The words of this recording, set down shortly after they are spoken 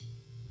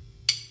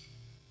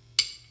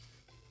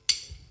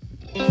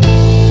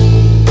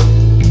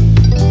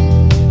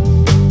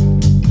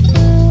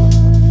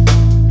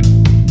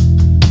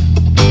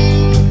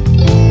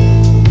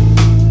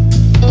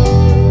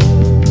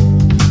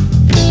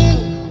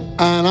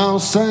and our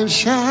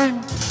sunshine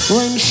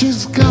when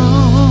she's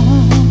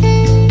gone.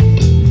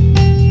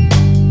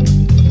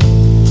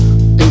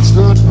 It's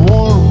not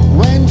warm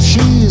when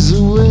she's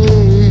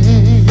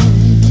away,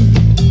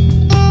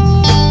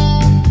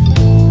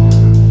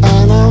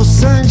 and our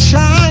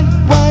sunshine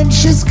when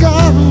she's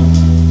gone,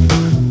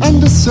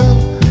 and the sun,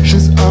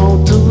 she's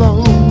out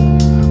alone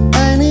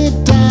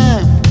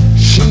anytime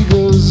she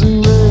goes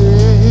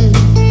away.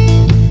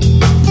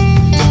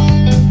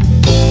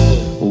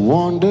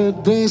 Wonder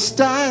this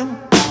time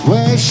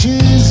where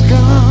she's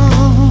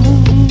gone.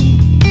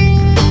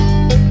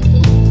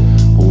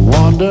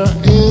 Wonder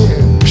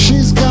if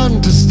she's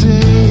gone to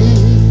stay.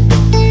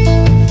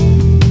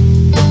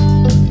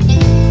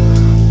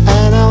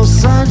 And our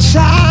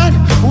sunshine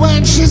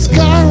when she's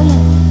gone,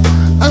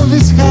 and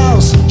this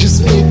house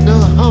just ain't no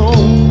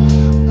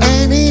home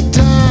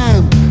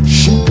anytime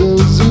she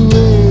goes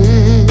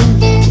away.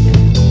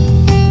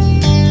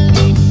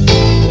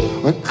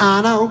 When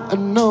I know, I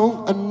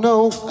know, I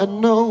know, I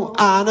know,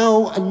 I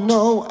know, I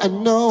know, I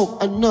know,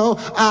 I know,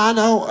 I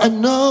know, I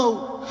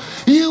know,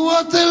 you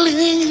want to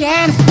leave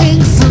and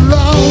things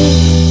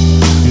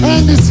alone,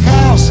 and this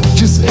house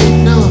just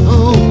ain't no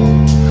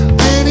home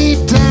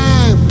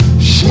anytime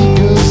she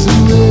goes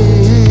away.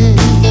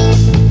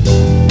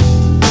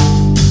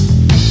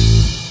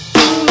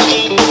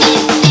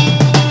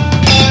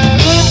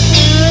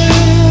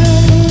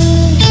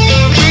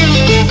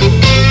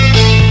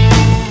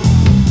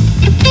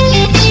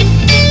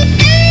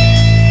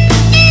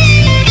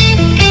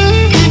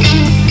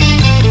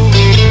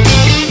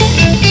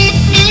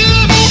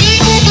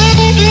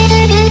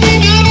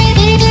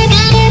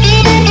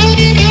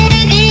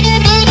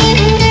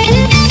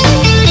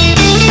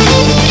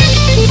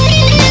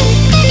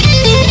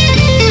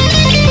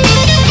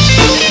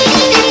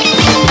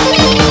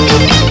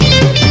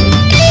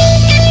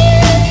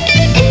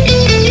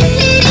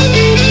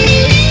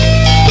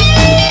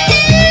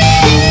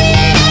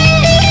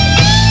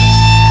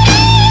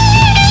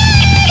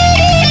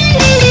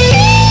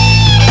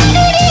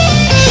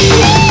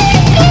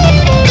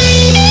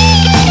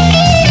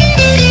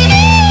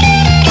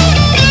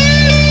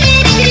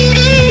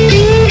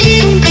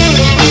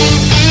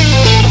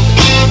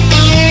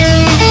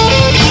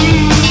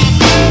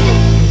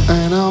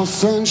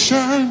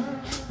 Sunshine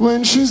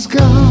when she's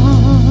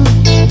gone.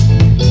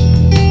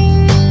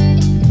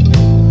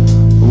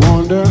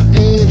 Wonder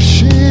if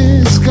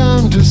she's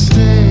gone to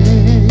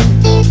stay.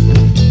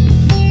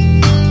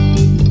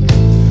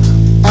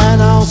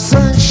 And I'll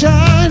say